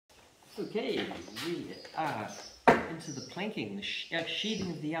Okay, we are into the planking, the sheathing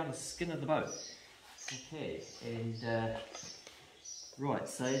of the outer skin of the boat. Okay, and right,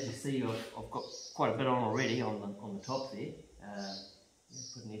 so as you see, I've got quite a bit on already on the top there.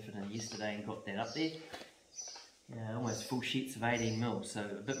 Put an effort in yesterday and got that up there. Almost full sheets of 18mm, so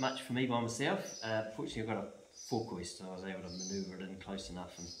a bit much for me by myself. Fortunately, I've got a fork hoist, so I was able to manoeuvre it in close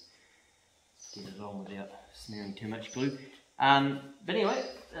enough and get it on without smearing too much glue. But anyway,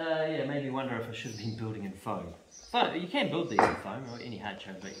 yeah, maybe wonder if I should have been building in foam. But you can build these in foam, or any hard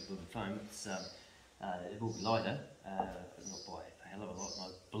shell boat you build in foam. It's, it will be lighter, but not by a hell of a lot. And I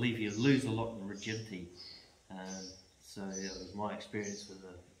believe you lose a lot in rigidity. So it was my experience with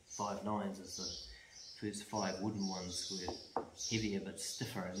the 5.9s is the first 5 wooden ones were heavier but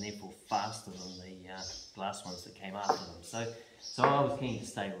stiffer and therefore faster than the glass ones that came after them. So I was keen to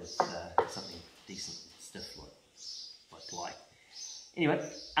stay with something decent, stiff like. Anyway,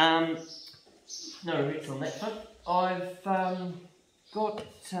 no regrets on that front. I've got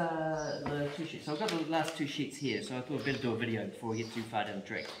the 2 sheets. So I've got the last 2 sheets here, so I thought I'd better do a video before I get too far down the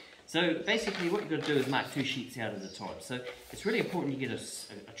track. So basically what you've got to do is mark 2 sheets out at a time. So it's really important you get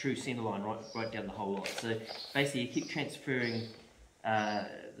a true centre line right down the whole lot. So basically you keep transferring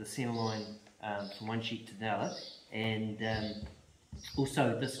the centre line from one sheet to the other, and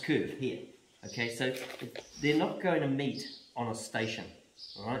also this curve here. Okay, so they're not going to meet on a station,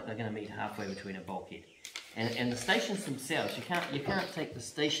 all right? They're going to meet halfway between a bulkhead, and the stations themselves, you can't take the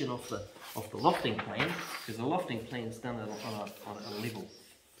station off the lofting plan, because the lofting plan is done on a level,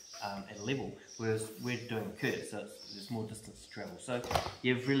 at a level, whereas we're doing a curve, so there's more distance to travel. So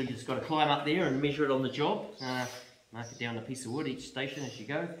you've really just got to climb up there and measure it on the job, mark it down a piece of wood each station as you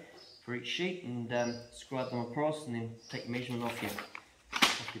go for each sheet, and scribe them across, and then take your measurement off your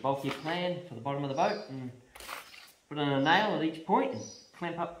bulkhead plan for the bottom of the boat, and put in a nail at each point and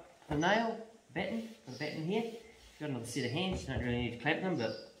clamp up the nail, batten, got a batten here. Got another set of hands, you don't really need to clamp them,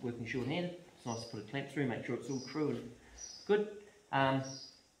 but working short-handed, it's nice to put a clamp through, make sure it's all true and good.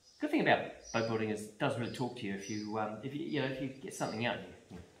 Good thing about boat building is it does really talk to you. If you get something out,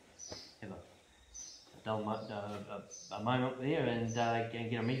 you have a moment there and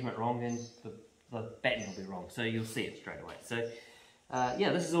get a measurement wrong, then the batten will be wrong, so you'll see it straight away. So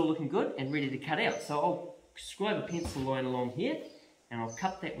yeah, this is all looking good and ready to cut out. So I'll scribe a pencil line along here, and I'll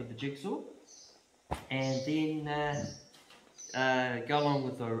cut that with the jigsaw, and then go along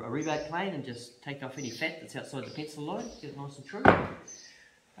with a rebate plane and just take off any fat that's outside the pencil line, get it nice and true.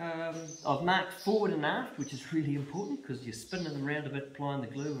 I've marked forward and aft, which is really important because you're spinning them around a bit, applying the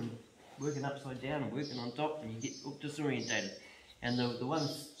glue and working upside down and working on top, and you get disorientated. And the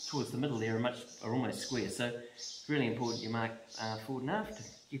ones towards the middle there are almost square, so it's really important you mark forward and aft to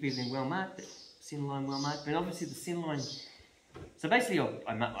keep everything well marked, the centre line well marked. But obviously the centre line, so basically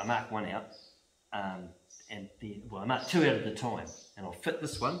I mark one out, and then, well, I mark 2 out at a time, and I'll fit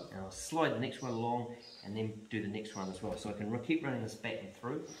this one, and I'll slide the next one along, and then do the next one as well. So I can keep running this batten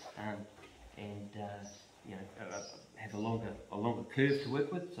through, and you know, have a longer curve to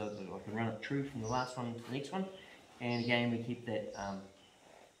work with, so that I can run it true from the last one to the next one. And again, we keep that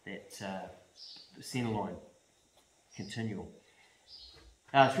centre line continual.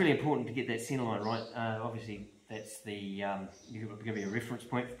 It's really important to get that centre line right. Obviously, that's the going to be a reference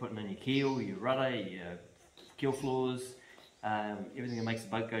point for putting in your keel, your rudder, your keel floors, everything that makes the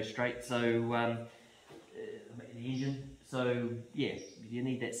boat go straight. So the engine. So yeah, you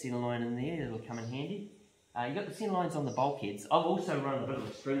need that centre line in there. It'll come in handy. You've got the centre lines on the bulkheads. I've also run a bit of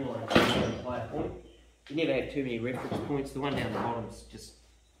a string line on the entire point. You never have too many reference points. The one down the bottom is just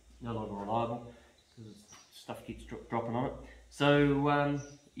no longer reliable because stuff keeps dropping on it. So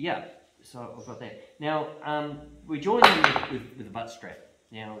yeah, so I've got that. Now we join them with a butt strap.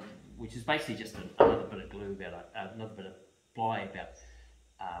 Now, which is basically just another bit of glue, another bit of ply, about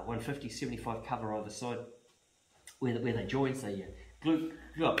 150/75 cover either side where they join. So you glue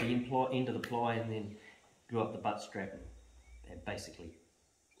up the end of the ply and then glue up the butt strap and basically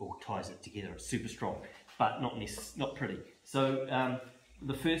all ties it together. It's super strong, but not pretty. So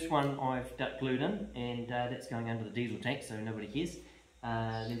the first one I've glued in, and that's going under the diesel tank, so nobody cares.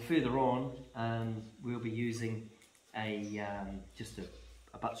 Then further on, we'll be using just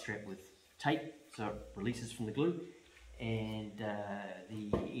a butt strap with tape, so it releases from the glue, and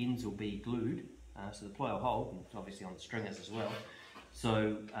the ends will be glued, so the ply will hold, and obviously on the stringers as well.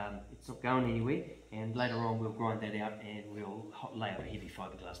 So it's not going anywhere, and later on we'll grind that out and we'll lay out a heavy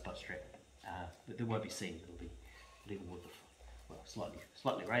fiberglass butt strap. But there won't be seam, it'll be level with the, well,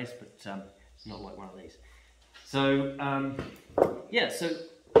 slightly raised, but not like one of these. So yeah, so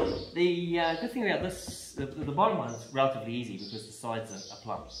The good thing about this, the bottom one's relatively easy because the sides are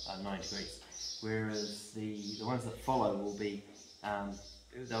plumb, 9 degrees, whereas the ones that follow will be,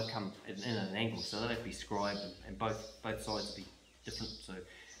 they'll come in at an angle, so they'll have to be scribed, and both sides will be different, so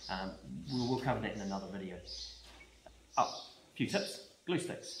we'll cover that in another video. Oh, a few tips. Glue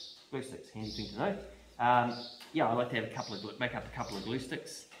sticks, handy thing to know. Yeah, I like to have make up a couple of glue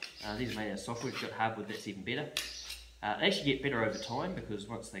sticks. These are made out of softwood. If you've got hardwood, that's even better. They actually get better over time because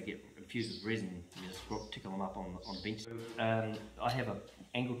once they get infused with resin, you just tickle them up on the bench. I have an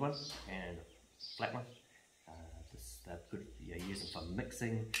angled one and a flat one. They're good. You use them for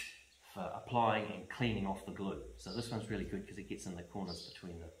mixing, for applying and cleaning off the glue. So this one's really good because it gets in the corners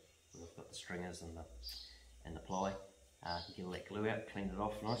between where I've got the stringers and the ply. Get all that glue out, clean it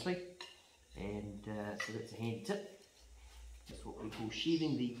off nicely, and so that's a handy tip. That's what we call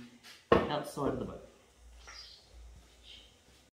sheathing the outside of the boat.